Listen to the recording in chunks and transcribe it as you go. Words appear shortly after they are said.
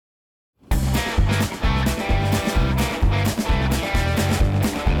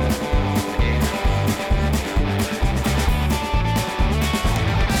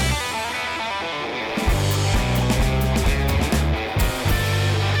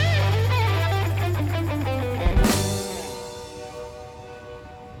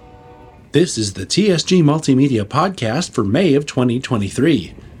This is the TSG Multimedia podcast for May of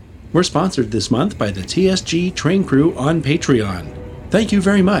 2023. We're sponsored this month by the TSG Train Crew on Patreon. Thank you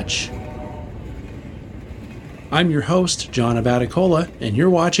very much. I'm your host, John Abaticola, and you're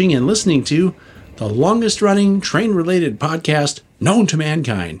watching and listening to the longest-running train-related podcast known to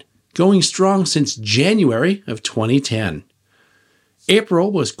mankind, going strong since January of 2010.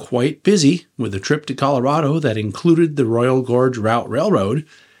 April was quite busy with a trip to Colorado that included the Royal Gorge Route Railroad,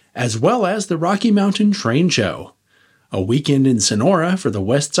 as well as the Rocky Mountain Train Show, a weekend in Sonora for the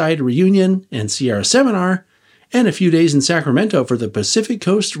West Side Reunion and Sierra Seminar, and a few days in Sacramento for the Pacific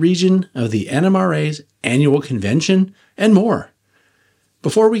Coast region of the NMRA's annual convention, and more.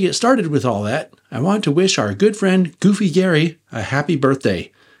 Before we get started with all that, I want to wish our good friend Goofy Gary a happy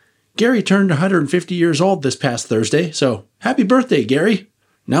birthday. Gary turned 150 years old this past Thursday, so happy birthday, Gary.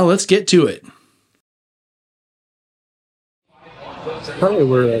 Now let's get to it. Apparently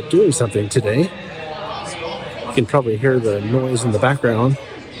we're doing something today. You can probably hear the noise in the background.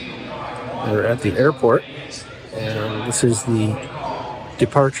 We're at the airport, and this is the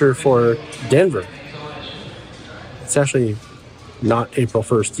departure for Denver. It's actually not April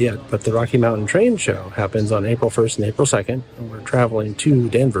 1st yet, but the Rocky Mountain Train Show happens on April 1st and April 2nd, and we're traveling to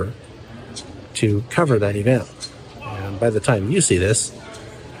Denver to cover that event. And by the time you see this,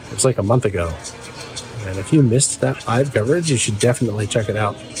 it's like a month ago. And if you missed that live coverage, you should definitely check it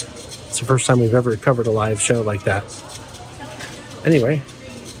out. It's the first time we've ever covered a live show like that. Anyway,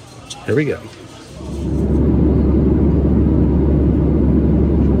 here we go.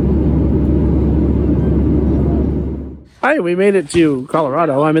 Hi, we made it to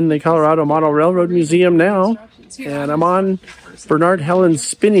Colorado. I'm in the Colorado Model Railroad Museum now, and I'm on Bernard Helland's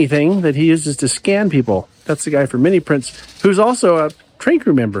spinny thing that he uses to scan people. That's the guy from Mini Prints, who's also a train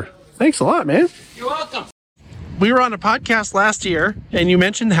crew member. Thanks a lot, man. You're welcome. We were on a podcast last year, and you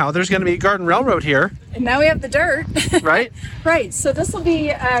mentioned how there's going to be a Garden Railroad here. And now we have the dirt. Right? Right. So this will be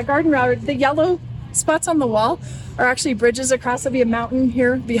a Garden Railroad. The yellow spots on the wall are actually bridges across. There'll be a mountain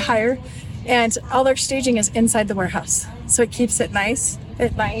here, be higher. And all their staging is inside the warehouse. So it keeps it nice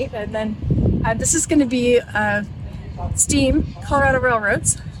at night. And then this is going to be steam Colorado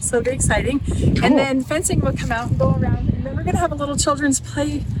railroads. So it'll be exciting. Cool. And then fencing will come out and go around. And then we're going to have a little children's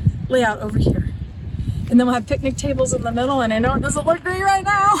play layout over here. And then we'll have picnic tables in the middle, and I know it doesn't look great right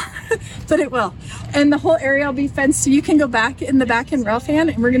now, but it will. And the whole area will be fenced, so you can go back in the back and rail fan,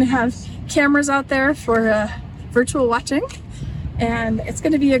 and we're gonna have cameras out there for virtual watching, and it's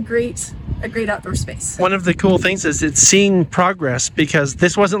gonna be a great outdoor space. One of the cool things is it's seeing progress, because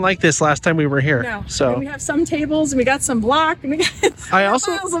this wasn't like this last time we were here. No. So and we have some tables, and we got some block, and we got piles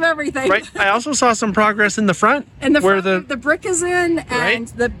of everything. Right. I also saw some progress in the front. And where the brick is in,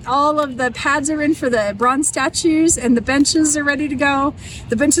 and all of the pads are in for the bronze statues, and the benches are ready to go.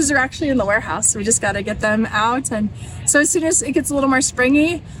 The benches are actually in the warehouse, so we just got to get them out. And so as soon as it gets a little more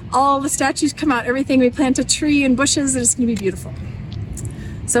springy, all the statues come out, everything. We plant a tree and bushes, and it's going to be beautiful.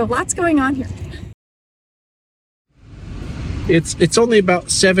 So lots going on here. It's only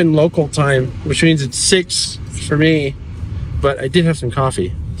about 7 local time, which means it's 6 for me, but I did have some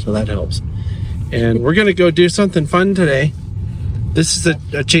coffee, so that helps. And we're going to go do something fun today. This is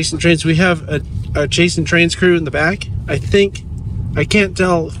a Chasing Trains. We have a Chasing Trains crew in the back. I think, I can't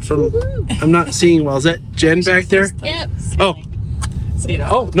tell from, I'm not seeing well. Is that Jen back there? Yep.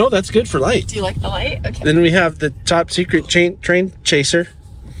 Oh, no, that's good for light. Do you like the light? Okay. Then we have the top secret train chaser.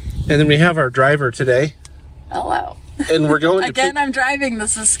 And then we have our driver today. Hello. And we're going Again, I'm driving.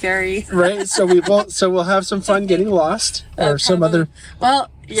 This is scary. Right. So we'll have some fun getting lost or some other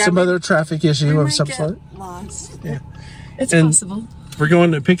traffic issue of some sort. Lost. Yeah. It's possible. We're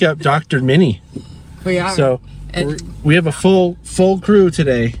going to pick up Dr. Minnie. We are. So we have a full crew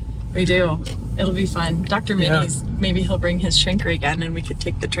today. We do. It'll be fun. Dr. Minnie's, maybe he'll bring his shrinker again and we could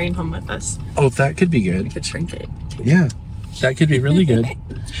take the train home with us. Oh, that could be good. We could shrink it. Yeah. That could be really good.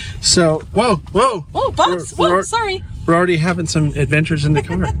 So, whoa. Oh, box. Whoa, sorry. We're already having some adventures in the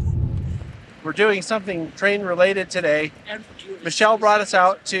car. We're doing something train related today. Michelle brought us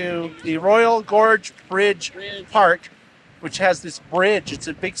out to the Royal Gorge Bridge Park, which has this bridge. It's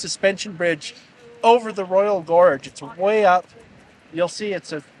a big suspension bridge over the Royal Gorge. It's way up. You'll see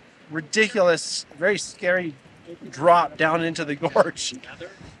it's a ridiculous, very scary drop down into the gorge.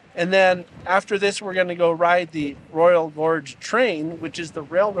 And then after this, we're going to go ride the Royal Gorge train, which is the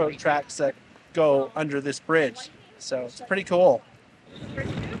railroad tracks that go under this bridge. So it's pretty cool.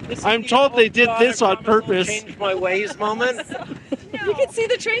 I'm told they did this on purpose. Change my ways moment. You can see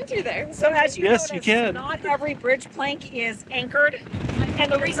the train through there. So as you Yes, notice, you can. not every bridge plank is anchored.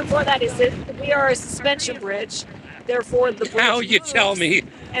 And the reason for that is that we are a suspension bridge. Therefore, the bridge Now you moves, tell me.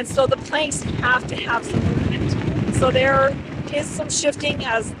 And so the planks have to have some movement. So there is some shifting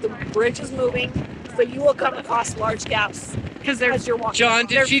as the bridge is moving. So you will come across large gaps as you're walking. John,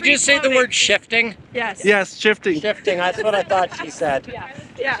 did she just say the word shifting? Yes. Yes, shifting. Shifting, that's what I thought she said.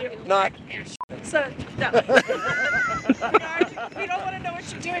 Yeah. Not. So, no. We don't want to know what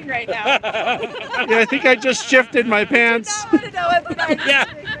you're doing right now. Yeah, I think I just shifted my pants. I don't know what I'm Yeah.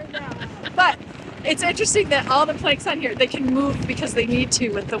 doing right now. But it's interesting that all the planks on here, they can move because they need to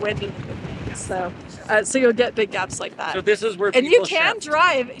with the wind and everything. So you'll get big gaps like that. So this is where And people you can shift.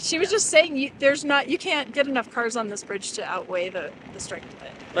 drive. She was just saying you can't get enough cars on this bridge to outweigh the strength of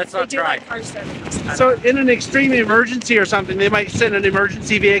it. Let's They not do try. like cars driving across. So in an extreme emergency or something, they might send an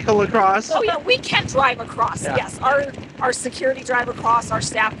emergency vehicle across. Oh yeah, we can drive across. Yeah. Yes, our security drive across. Our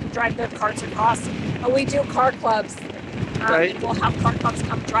staff can drive their cars across. We do car clubs. Right. And we'll have car clubs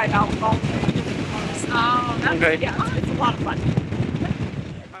come drive out with all the cars. Oh, that's Okay. Yeah, it's a lot of fun.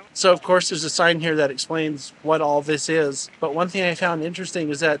 So of course there's a sign here that explains what all this is. But one thing I found interesting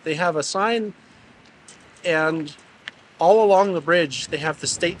is that they have a sign, and all along the bridge they have the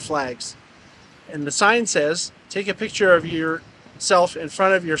state flags. And the sign says, take a picture of yourself in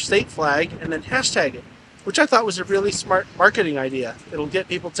front of your state flag and then hashtag it, which I thought was a really smart marketing idea. It'll get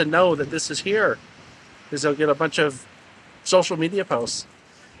people to know that this is here, because they'll get a bunch of social media posts.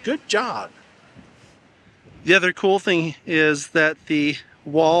 Good job. The other cool thing is that the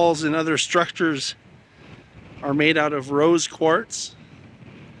walls and other structures are made out of rose quartz.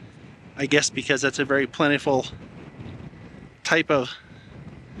 I guess because that's a very plentiful type of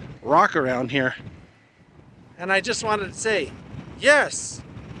rock around here. And I just wanted to say, yes,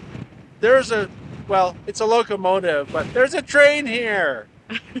 it's a locomotive, but there's a train here.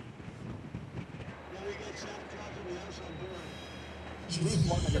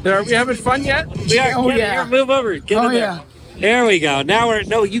 Are we having fun yet? We are. Oh, Get yeah. Here, move over. Get in there. There we go. Now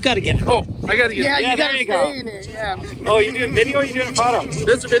you got to get. Oh, I gotta get Yeah, there you go. Oh, you doing video or you doing a photo?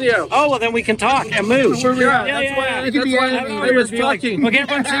 This video. Oh, well, then we can talk and move. Yeah, Yeah, that's why It could be anything. I was talking. Okay,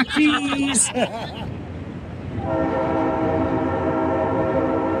 everyone say cheese. I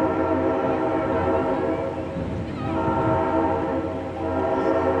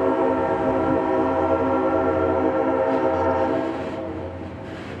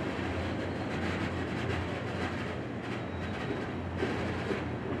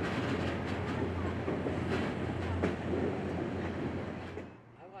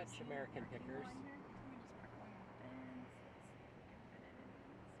watch American Pickers.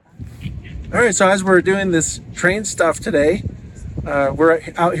 All right, so as we're doing this train stuff today, we're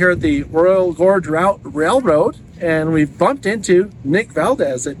out here at the Royal Gorge Railroad, and we've bumped into Nick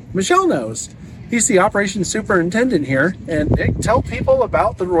Valdez that Michelle knows. He's the operations superintendent here. And Nick, tell people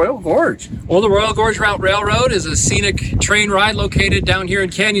about the Royal Gorge. Well, the Royal Gorge Route Railroad is a scenic train ride located down here in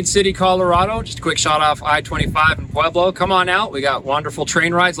Canyon City, Colorado. Just a quick shot off I-25 in Pueblo. Come on out. We got wonderful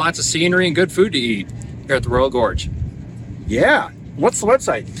train rides, lots of scenery, and good food to eat here at the Royal Gorge. Yeah. What's the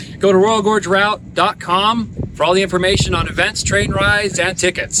website? Go to royalgorgeroute.com for all the information on events, train rides, and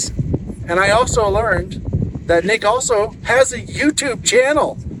tickets. And I also learned that Nick also has a YouTube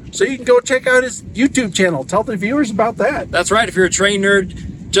channel. So you can go check out his YouTube channel. Tell the viewers about that. That's right. If you're a train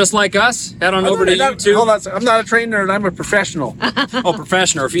nerd just like us, head on over to YouTube. Hold on, I'm not a train nerd. I'm a professional. Oh,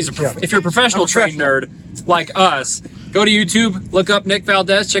 professional. If you're a professional train nerd like us, go to YouTube, look up Nick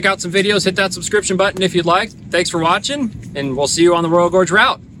Valdez, check out some videos, hit that subscription button if you'd like. Thanks for watching, and we'll see you on the Royal Gorge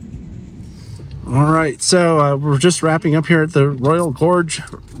Route. All right, so we're just wrapping up here at the Royal Gorge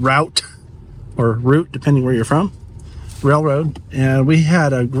Route, or Route, depending where you're from, Railroad. And we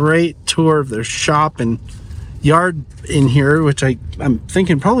had a great tour of their shop and yard in here, which I'm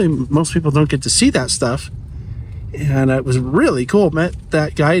thinking probably most people don't get to see that stuff. And it was really cool. Met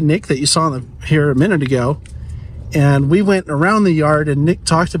that guy, Nick, that you saw here a minute ago. And we went around the yard, and Nick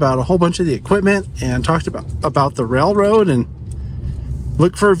talked about a whole bunch of the equipment and talked about the railroad. And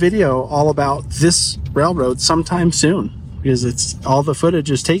look for a video all about this railroad sometime soon, because it's all the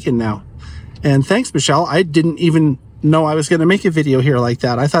footage is taken now. And thanks, Michelle. I didn't even know I was going to make a video here like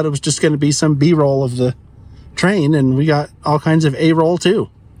that. I thought it was just going to be some B-roll of the train, and we got all kinds of A-roll too.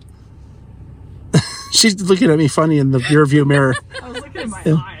 She's looking at me funny in the rear view mirror. I was looking at my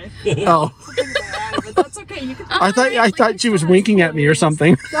eye. Oh. But that's okay. You can I thought she was winking at me or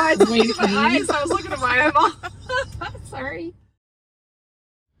something. No, I was looking at my eyes. I was looking at my eyeball. Sorry.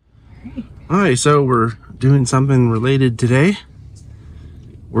 All right, so we're doing something related today.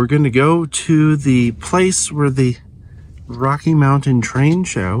 We're going to go to the place where the Rocky Mountain Train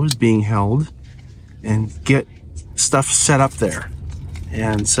Show is being held and get stuff set up there.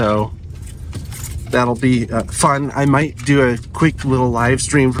 And so that'll be fun. I might do a quick little live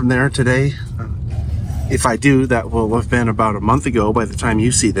stream from there today. If I do, that will have been about a month ago by the time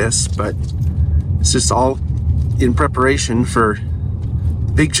you see this, but it's just all in preparation for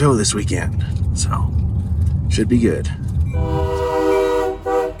the big show this weekend. So, should be good.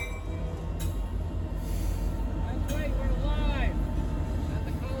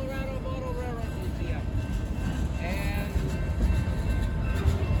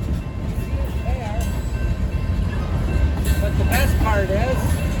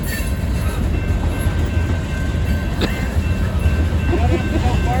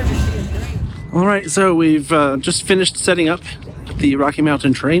 All right, so we've just finished setting up at the Rocky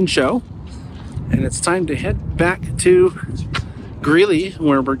Mountain Train Show, and it's time to head back to Greeley,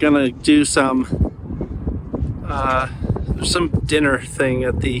 where we're gonna do some dinner thing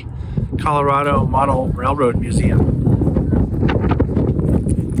at the Colorado Model Railroad Museum.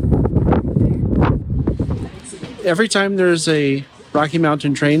 Every time there's a Rocky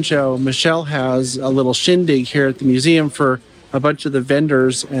Mountain Train Show, Michelle has a little shindig here at the museum for a bunch of the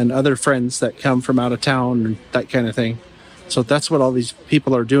vendors and other friends that come from out of town and that kind of thing. So that's what all these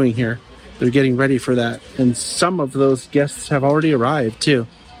people are doing here. They're getting ready for that. And some of those guests have already arrived too.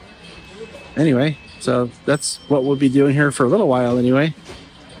 Anyway, so that's what we'll be doing here for a little while anyway.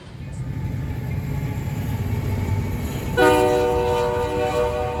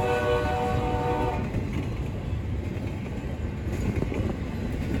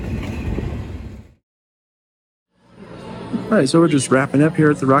 All right, so we're just wrapping up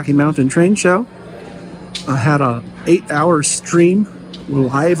here at the Rocky Mountain Train Show. I had a 8-hour stream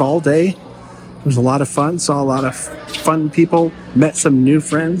live all day. It was a lot of fun, saw a lot of fun people, met some new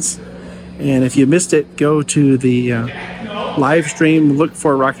friends. And if you missed it, go to the live stream, look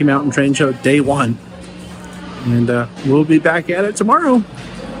for Rocky Mountain Train Show Day 1. And we'll be back at it tomorrow.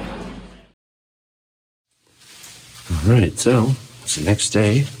 All right, so it's the next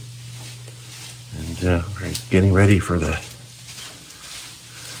day. And we're getting ready for the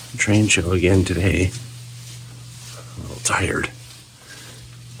train show again today. I'm a little tired.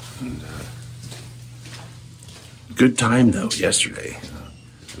 And, good time though yesterday.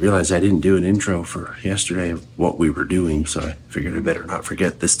 I realized I didn't do an intro for yesterday of what we were doing, so I figured I better not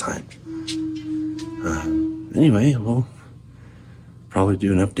forget this time. Anyway, we'll probably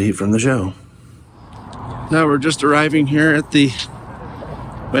do an update from the show. Now we're just arriving here at the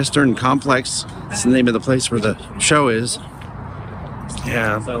Western Complex. It's the name of the place where the show is.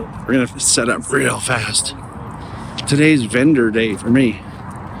 Yeah, we're gonna set up real fast. Today's vendor day for me.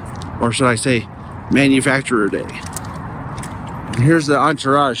 Or should I say, manufacturer day. And here's the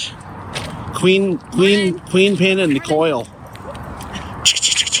entourage. Queen Pin and the coil.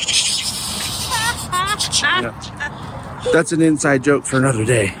 Yeah. That's an inside joke for another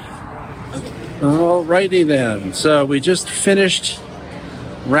day. Alrighty then. So we just finished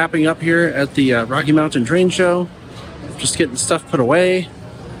wrapping up here at the Rocky Mountain Train Show. Just getting stuff put away.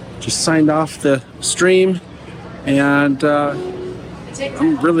 Just signed off the stream. And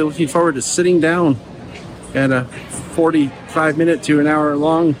I'm really looking forward to sitting down at a 45-minute to an hour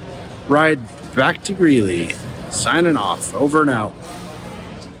long ride back to Greeley. Signing off. Over and out.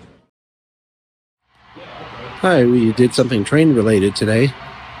 Hi, we did something train related today.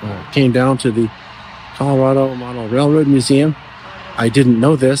 Came down to the Colorado Model Railroad Museum. I didn't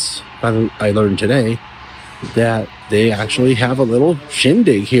know this, but I learned today that they actually have a little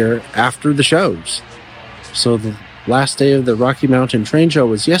shindig here after the shows. So the last day of the Rocky Mountain Train Show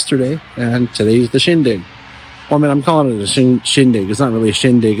was yesterday, and today's the shindig. Well, I mean, I'm calling it a shindig. It's not really a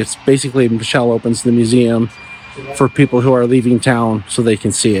shindig. It's basically Michelle opens the museum for people who are leaving town so they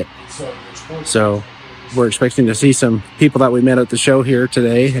can see it. So we're expecting to see some people that we met at the show here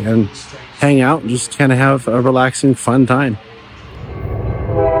today and hang out and just kind of have a relaxing, fun time.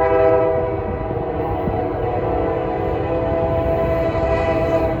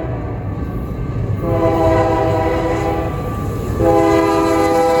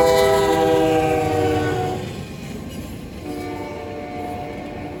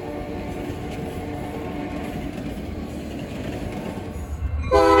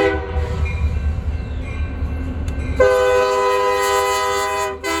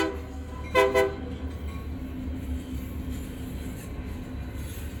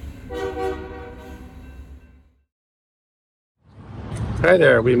 Hi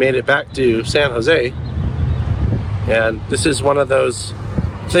there, we made it back to San Jose, and this is one of those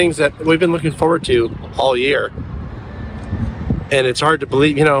things that we've been looking forward to all year. And it's hard to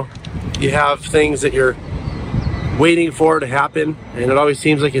believe, you know, you have things that you're waiting for to happen, and it always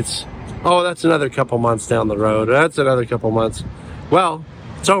seems like it's, oh, that's another couple months down the road, that's another couple months. Well,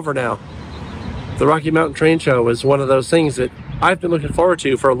 it's over now. The Rocky Mountain Train Show was one of those things that I've been looking forward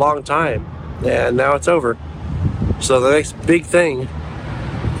to for a long time, and now it's over. So the next big thing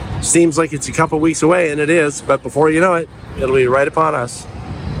seems like it's a couple weeks away, and it is, but before you know it, it'll be right upon us.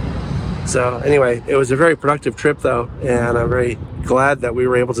 So anyway, it was a very productive trip though, and I'm very glad that we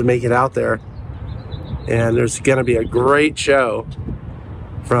were able to make it out there. And there's going to be a great show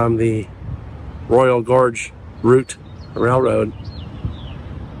from the Royal Gorge Route Railroad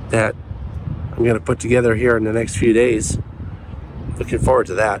that I'm going to put together here in the next few days. Looking forward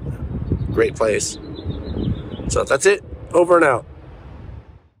to that. Great place. So that's it. Over and out.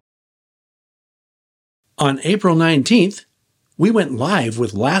 On April 19th, we went live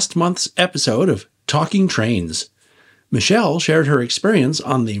with last month's episode of Talking Trains. Michelle shared her experience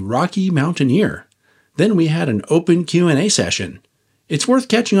on the Rocky Mountaineer. Then we had an open Q&A session. It's worth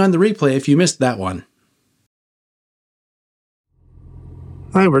catching on the replay if you missed that one.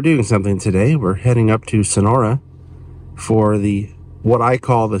 Hi, we're doing something today. We're heading up to Sonora for what I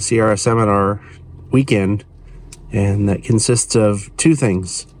call the Sierra Seminar weekend, and that consists of two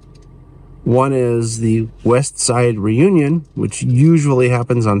things. One is the West Side Reunion, which usually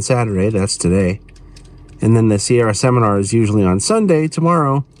happens on Saturday, that's today. And then the Sierra Seminar is usually on Sunday,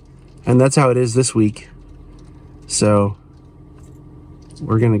 tomorrow, and that's how it is this week. So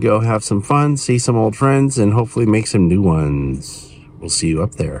we're going to go have some fun, see some old friends, and hopefully make some new ones. We'll see you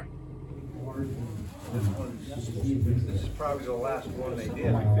up there. This is probably the last one they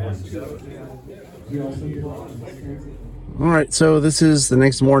did. All right, so this is the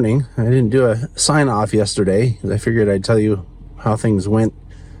next morning. I didn't do a sign-off yesterday because I figured I'd tell you how things went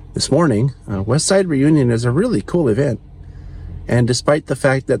this morning. West Side Reunion is a really cool event. And despite the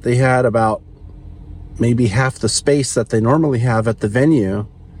fact that they had about maybe half the space that they normally have at the venue,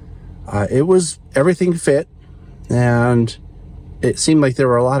 everything fit, and it seemed like there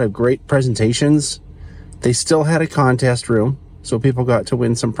were a lot of great presentations. They still had a contest room, so people got to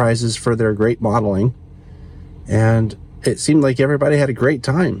win some prizes for their great modeling. And it seemed like everybody had a great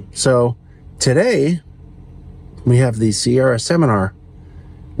time. So today, we have the Sierra Seminar,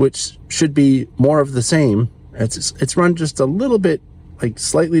 which should be more of the same. It's run just a little bit, like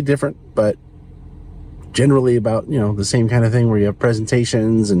slightly different, but generally about, the same kind of thing where you have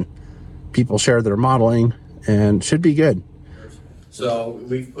presentations and people share their modeling, and should be good. So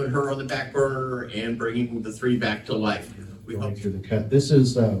we've put her on the back burner and bringing the three back to life. We Going through the cut. This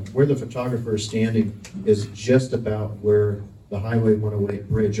is where the photographer is standing, is just about where the Highway 108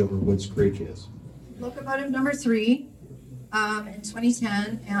 bridge over Woods Creek is. Locomotive number 3 in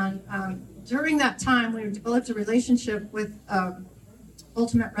 2010, and during that time we developed a relationship with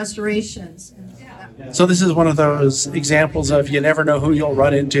Ultimate Restorations. So this is one of those examples of you never know who you'll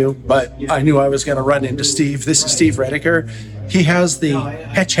run into, but I knew I was going to run into Steve. This is Steve Rediker. He has the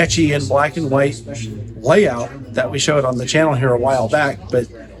Hetch Hetchy in black and white layout that we showed on the channel here a while back, but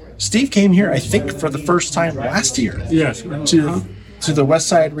Steve came here, I think, for the first time last year. Yes. To the West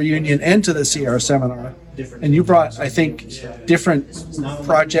Side Reunion and to the Sierra Seminar. And you brought, I think, different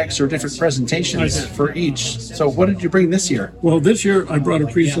projects or different presentations for each. So what did you bring this year? Well, this year I brought a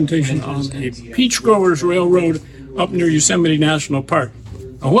presentation on a peach growers railroad up near Yosemite National Park.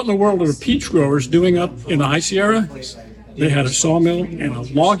 Now, what in the world are peach growers doing up in the High Sierra? They had a sawmill and a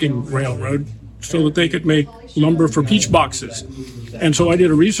logging railroad so that they could make lumber for peach boxes. And so I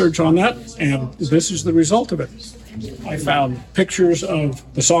did a research on that, and this is the result of it. I found pictures of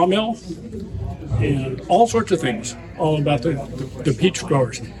the sawmill and all sorts of things, all about the peach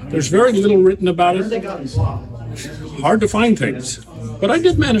growers. There's very little written about it. Hard to find things. But I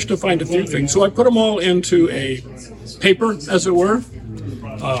did manage to find a few things. So I put them all into a paper, as it were,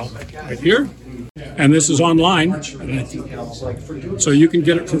 right here. And this is online, so you can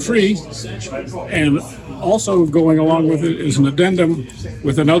get it for free. And also going along with it is an addendum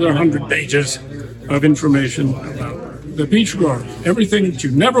with another 100 pages of information about the peach grower. Everything that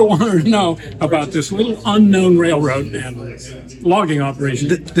you never wanted to know about this little unknown railroad and logging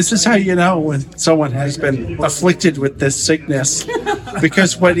operation. This is how you know when someone has been afflicted with this sickness.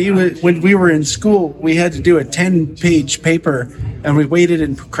 Because when we were in school, we had to do a 10-page paper, and we waited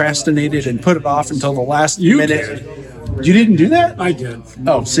and procrastinated and put it off until the last minute. You didn't do that? I did.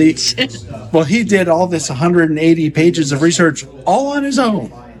 Oh, see? Well, he did all this 180 pages of research all on his own.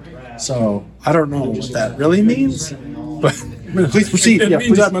 So I don't know what that really means, but please proceed. It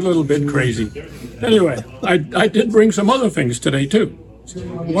means I'm a little bit crazy. Anyway, I did bring some other things today, too.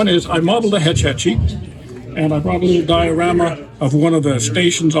 One is I modeled a Hetch Hetchy, and I brought a little diorama of one of the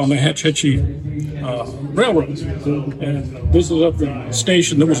stations on the Hetch Hetchy railroad. And this is of the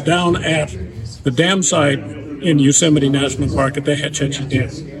station that was down at the dam site in Yosemite National Park at the Hetch Hetchy Dam.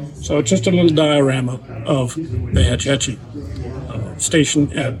 So it's just a little diorama of the Hetch Hetchy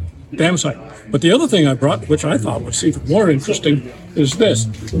station at dam site. But the other thing I brought, which I thought was even more interesting, is this.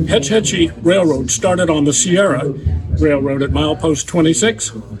 Hetch Hetchy Railroad started on the Sierra Railroad at milepost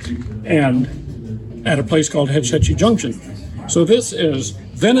 26 and at a place called Hetch Hetchy Junction. So this is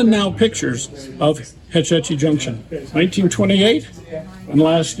then and now pictures of Hetch Hetchy Junction, 1928 and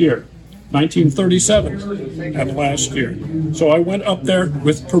last year, 1937 and last year. So I went up there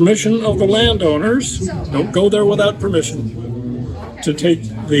with permission of the landowners, don't go there without permission, to take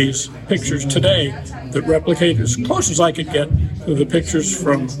these pictures today that replicate as close as I could get to the pictures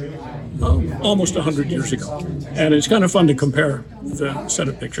from almost 100 years ago. And it's kind of fun to compare the set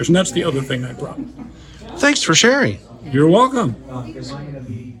of pictures. And that's the other thing I brought. Thanks for sharing. You're welcome.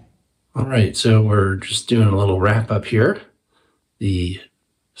 All right, so we're just doing a little wrap up here. The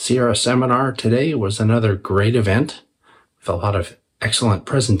Sierra seminar today was another great event with a lot of excellent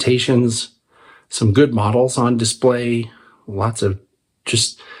presentations, some good models on display, lots of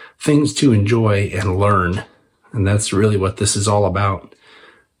just things to enjoy and learn. And that's really what this is all about.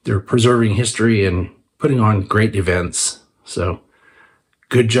 They're preserving history and putting on great events. So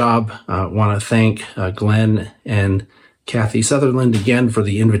good job. I want to thank Glenn and Kathy Sutherland again for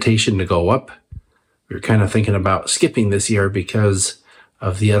the invitation to go up. We were kind of thinking about skipping this year because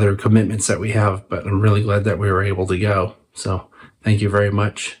of the other commitments that we have, but I'm really glad that we were able to go. So thank you very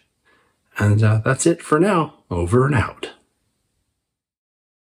much. And that's it for now. Over and out.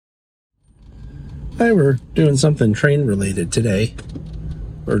 Hi, we're doing something train related today.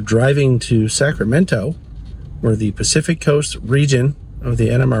 We're driving to Sacramento, where the Pacific Coast region of the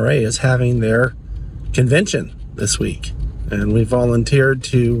NMRA is having their convention this week. And we volunteered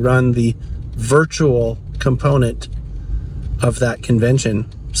to run the virtual component of that convention.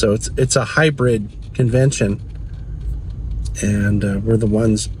 So it's a hybrid convention. And we're the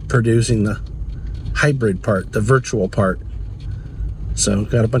ones producing the hybrid part, the virtual part. So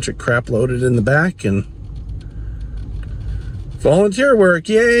got a bunch of crap loaded in the back and volunteer work,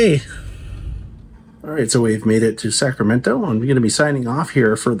 yay! All right, so we've made it to Sacramento, and we're going to be signing off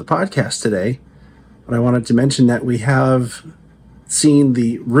here for the podcast today. But I wanted to mention that we have seen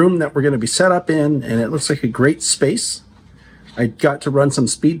the room that we're going to be set up in, and it looks like a great space. I got to run some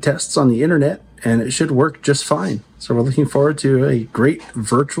speed tests on the internet, and it should work just fine. So we're looking forward to a great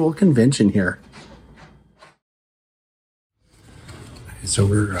virtual convention here. So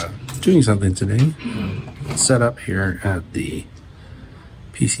we're doing something today. Set up here at the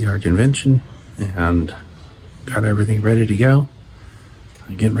PCR convention and got everything ready to go.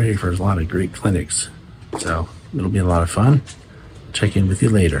 Getting ready for a lot of great clinics. So it'll be a lot of fun. Check in with you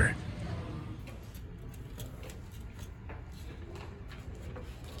later.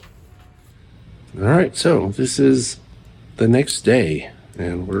 All right, so this is the next day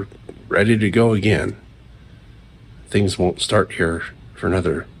and we're ready to go again. Things won't start here for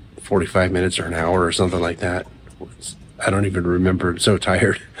another 45 minutes or an hour or something like that. I don't even remember. I'm so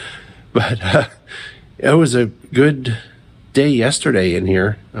tired. But it was a good day yesterday in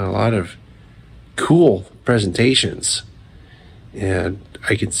here. A lot of cool presentations. And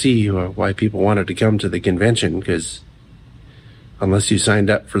I could see why people wanted to come to the convention, because unless you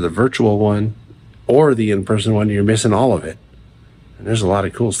signed up for the virtual one or the in-person one, you're missing all of it. And there's a lot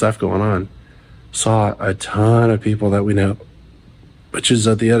of cool stuff going on. Saw a ton of people that we know, which is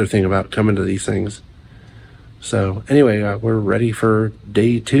the other thing about coming to these things. So anyway, we're ready for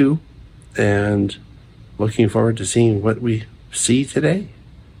day 2 and looking forward to seeing what we see today.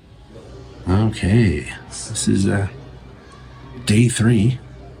 Okay, this is day 3.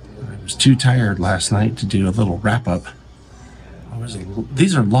 I was too tired last night to do a little wrap up.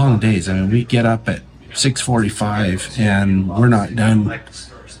 These are long days. I mean, we get up at 6:45 and we're not done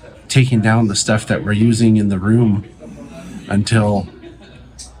taking down the stuff that we're using in the room until,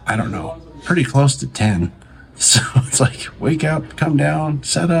 I don't know, pretty close to 10. So it's like, wake up, come down,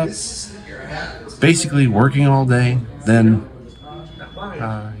 set up, basically working all day, then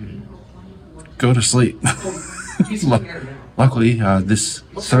go to sleep. Luckily, this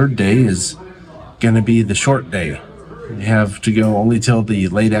third day is going to be the short day. We have to go only till the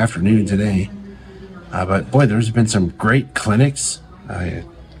late afternoon today. But boy, there's been some great clinics,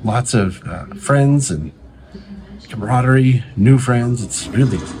 lots of friends and camaraderie, new friends. It's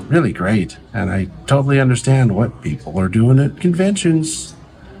really, really great. And I totally understand what people are doing at conventions.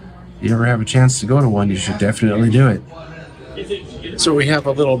 If you ever have a chance to go to one, you should definitely do it. So we have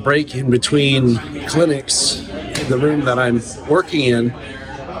a little break in between clinics in the room that I'm working in.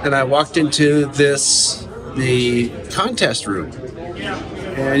 And I walked into the contest room.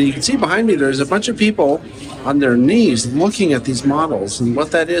 And you can see behind me, there's a bunch of people on their knees looking at these models. And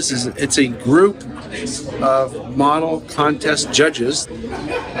what that is it's a group of model contest judges,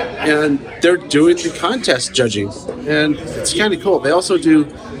 and they're doing the contest judging. And it's kind of cool. They also do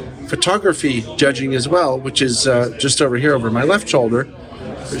photography judging as well, which is just over here over my left shoulder.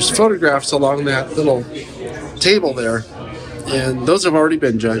 There's photographs along that little table there, and those have already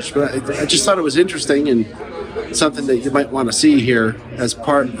been judged. But I just thought it was interesting and something that you might want to see here as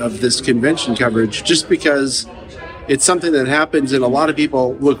part of this convention coverage, just because it's something that happens and a lot of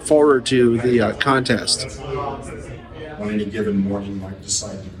people look forward to the contest. On any given morning, you might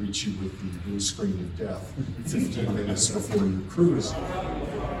decide to greet you with the blue screen of death 15 minutes before your cruise.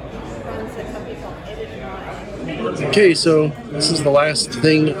 Okay, so this is the last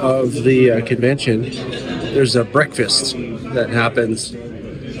thing of the convention. There's a breakfast that happens.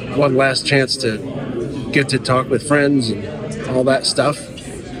 One last chance to get to talk with friends and all that stuff.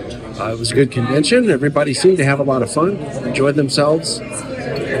 It was a good convention. Everybody seemed to have a lot of fun, enjoyed themselves.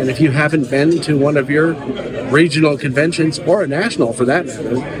 And if you haven't been to one of your regional conventions, or a national for that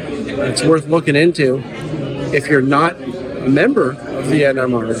matter, it's worth looking into. If you're not a member of the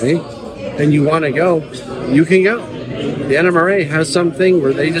NMRA and you want to go, you can go. The NMRA has something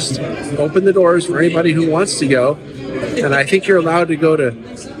where they just open the doors for anybody who wants to go. And I think you're allowed to go to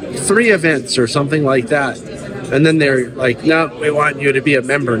 3 events or something like that. And then they're like, no, we want you to be a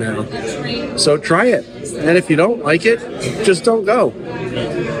member now. So try it. And if you don't like it, just don't go.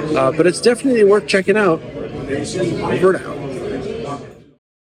 But it's definitely worth checking out. Over and out.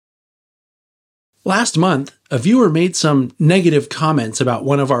 Last month, a viewer made some negative comments about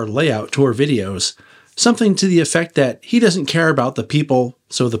one of our layout tour videos. Something to the effect that he doesn't care about the people,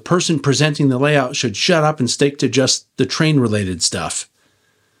 so the person presenting the layout should shut up and stick to just the train-related stuff.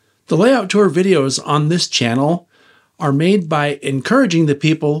 The layout tour videos on this channel are made by encouraging the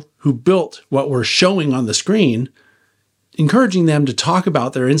people who built what we're showing on the screen, encouraging them to talk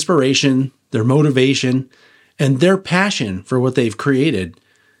about their inspiration, their motivation, and their passion for what they've created.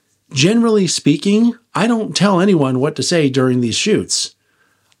 Generally speaking, I don't tell anyone what to say during these shoots.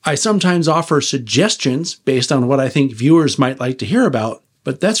 I sometimes offer suggestions based on what I think viewers might like to hear about,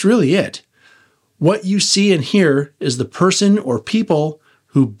 but that's really it. What you see and hear is the person or people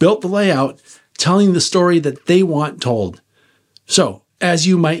who built the layout telling the story that they want told. So, as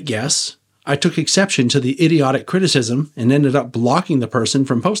you might guess, I took exception to the idiotic criticism and ended up blocking the person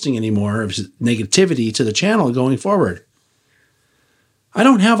from posting any more of his negativity to the channel going forward. I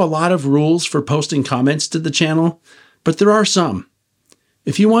don't have a lot of rules for posting comments to the channel, but there are some.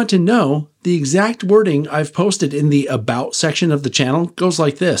 If you want to know, the exact wording I've posted in the About section of the channel goes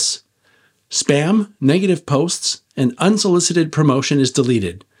like this: spam, negative posts, and unsolicited promotion is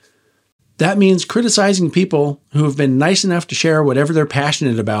deleted. That means criticizing people who have been nice enough to share whatever they're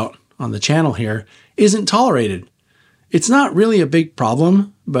passionate about on the channel here isn't tolerated. It's not really a big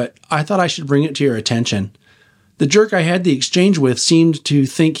problem, but I thought I should bring it to your attention. The jerk I had the exchange with seemed to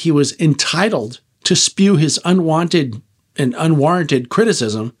think he was entitled to spew his unwanted and unwarranted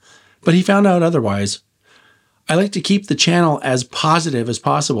criticism, but he found out otherwise. I like to keep the channel as positive as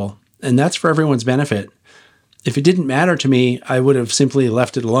possible, and that's for everyone's benefit. If it didn't matter to me, I would have simply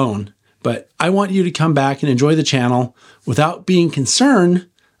left it alone. But I want you to come back and enjoy the channel without being concerned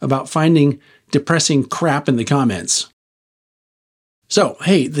about finding depressing crap in the comments. So,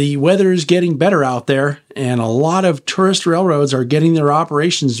 hey, the weather is getting better out there, and a lot of tourist railroads are getting their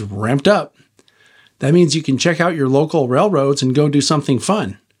operations ramped up. That means you can check out your local railroads and go do something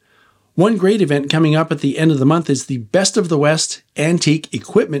fun. One great event coming up at the end of the month is the Best of the West Antique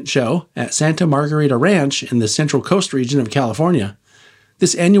Equipment Show at Santa Margarita Ranch in the Central Coast region of California.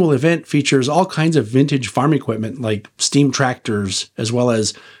 This annual event features all kinds of vintage farm equipment like steam tractors, as well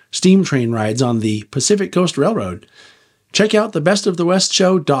as steam train rides on the Pacific Coast Railroad. Check out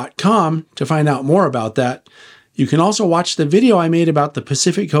thebestofthewestshow.com to find out more about that. You can also watch the video I made about the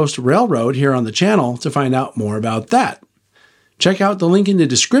Pacific Coast Railroad here on the channel to find out more about that. Check out the link in the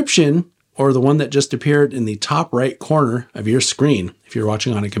description or the one that just appeared in the top right corner of your screen if you're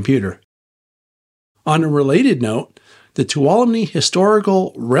watching on a computer. On a related note, the Tuolumne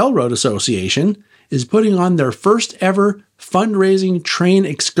Historical Railroad Association is putting on their first ever fundraising train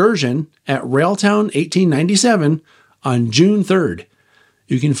excursion at Railtown 1897 on June 3rd.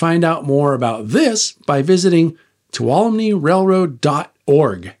 You can find out more about this by visiting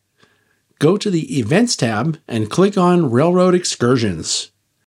tuolumnerailroad.org. Go to the Events tab and click on Railroad Excursions.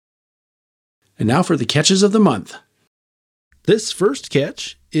 And now for the catches of the month. This first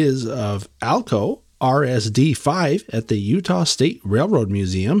catch is of Alco RSD5 at the Utah State Railroad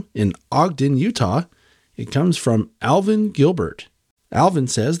Museum in Ogden, Utah. It comes from Alvin Gilbert. Alvin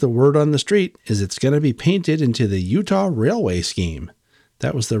says the word on the street is it's going to be painted into the Utah Railway scheme.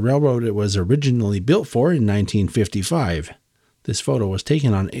 That was the railroad it was originally built for in 1955. This photo was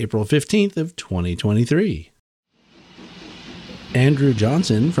taken on April 15th of 2023. Andrew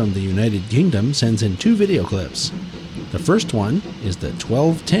Johnson from the United Kingdom sends in 2 video clips. The first one is the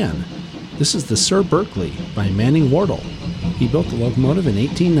 1210. This is the Sir Berkeley by Manning Wardle. He built the locomotive in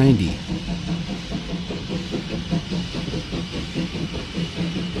 1890.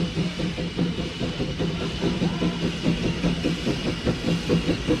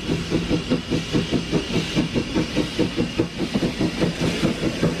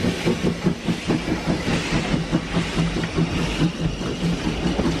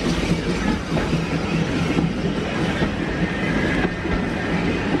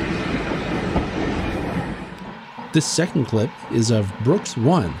 This second clip is of Brooks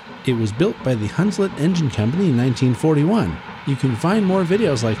 1. It was built by the Hunslet Engine Company in 1941. You can find more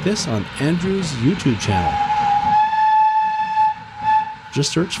videos like this on Andrew's YouTube channel.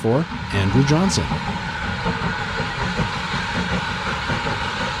 Just search for Andrew Johnson.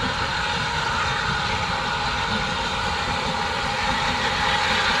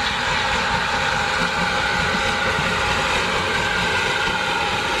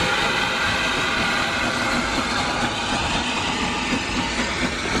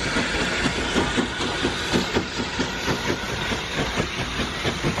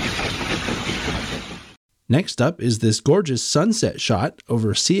 Next up is this gorgeous sunset shot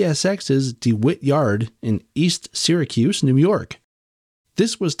over CSX's DeWitt Yard in East Syracuse, New York.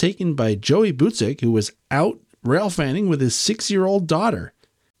 This was taken by Joey Butzik, who was out rail fanning with his 6-year-old daughter.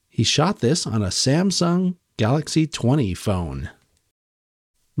 He shot this on a Samsung Galaxy 20 phone.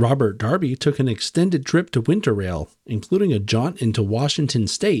 Robert Darby took an extended trip to Winter Rail, including a jaunt into Washington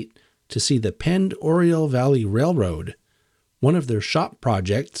State to see the Pend Oriole Valley Railroad. One of their shop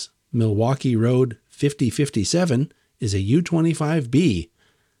projects, Milwaukee Road 5057, is a U-25B.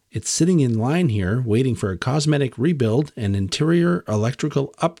 It's sitting in line here waiting for a cosmetic rebuild and interior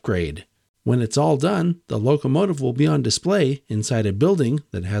electrical upgrade. When it's all done, the locomotive will be on display inside a building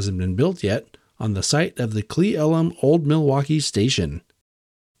that hasn't been built yet on the site of the Cle Elum Old Milwaukee Station.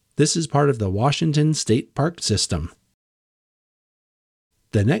 This is part of the Washington State Park system.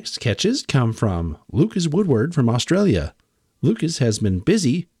 The next sketches come from Lucas Woodward from Australia. Lucas has been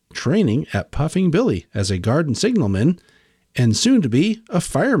busy training at Puffing Billy as a garden signalman and soon to be a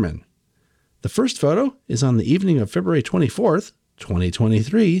fireman. The first photo is on the evening of February 24th,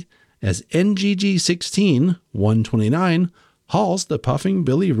 2023, as NGG 16-129 hauls the Puffing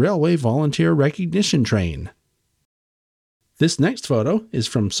Billy Railway Volunteer Recognition Train. This next photo is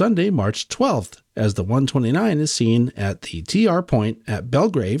from Sunday, March 12th, as the 129 is seen at the TR point at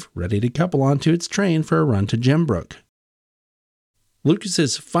Belgrave, ready to couple onto its train for a run to Gembrook.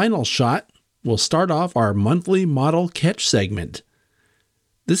 Lucas's final shot will start off our monthly model catch segment.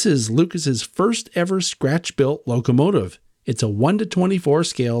 This is Lucas's first ever scratch-built locomotive. It's a 1:24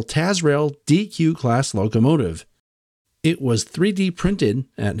 scale Tazrail DQ class locomotive. It was 3D printed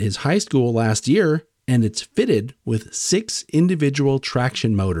at his high school last year, and it's fitted with 6 individual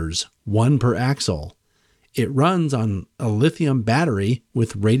traction motors, 1 per axle. It runs on a lithium battery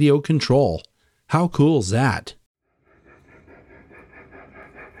with radio control. How cool is that?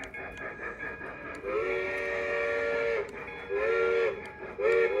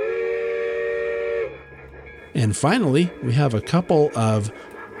 And finally, we have a couple of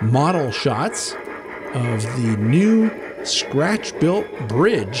model shots of the new scratch-built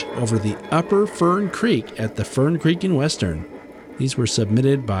bridge over the Upper Fern Creek at the Fern Creek in Western. These were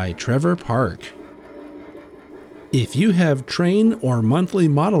submitted by Trevor Park. If you have train or monthly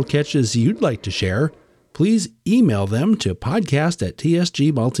model catches you'd like to share, please email them to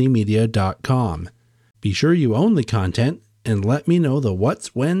podcast@tsgmultimedia.com. Be sure you own the content and let me know the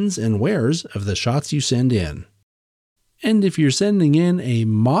what's, whens, and wheres of the shots you send in. And if you're sending in a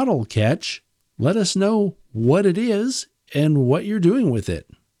model catch, let us know what it is and what you're doing with it.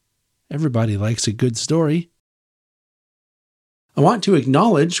 Everybody likes a good story. I want to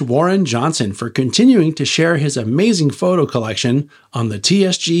acknowledge Warren Johnson for continuing to share his amazing photo collection on the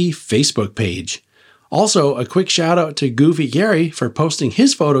TSG Facebook page. Also, a quick shout out to Goofy Gary for posting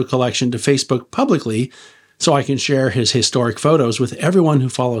his photo collection to Facebook publicly so I can share his historic photos with everyone who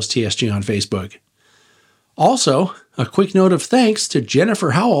follows TSG on Facebook. Also, a quick note of thanks to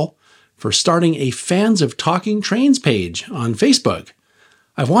Jennifer Howell for starting a Fans of Talking Trains page on Facebook.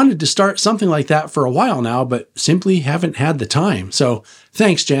 I've wanted to start something like that for a while now, but simply haven't had the time. So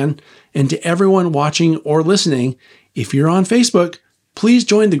thanks, Jen. And to everyone watching or listening, if you're on Facebook, please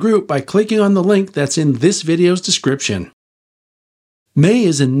join the group by clicking on the link that's in this video's description. May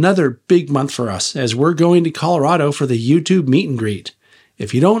is another big month for us as we're going to Colorado for the YouTube meet and greet.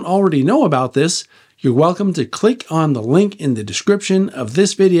 If you don't already know about this, you're welcome to click on the link in the description of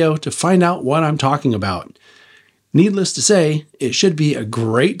this video to find out what I'm talking about. Needless to say, it should be a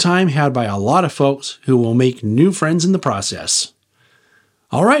great time had by a lot of folks who will make new friends in the process.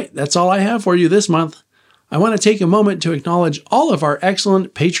 All right, that's all I have for you this month. I want to take a moment to acknowledge all of our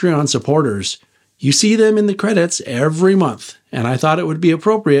excellent Patreon supporters. You see them in the credits every month, and I thought it would be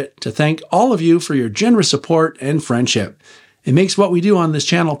appropriate to thank all of you for your generous support and friendship. It makes what we do on this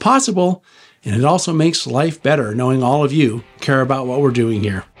channel possible, and it also makes life better knowing all of you care about what we're doing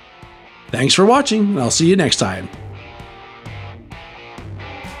here. Thanks for watching, and I'll see you next time.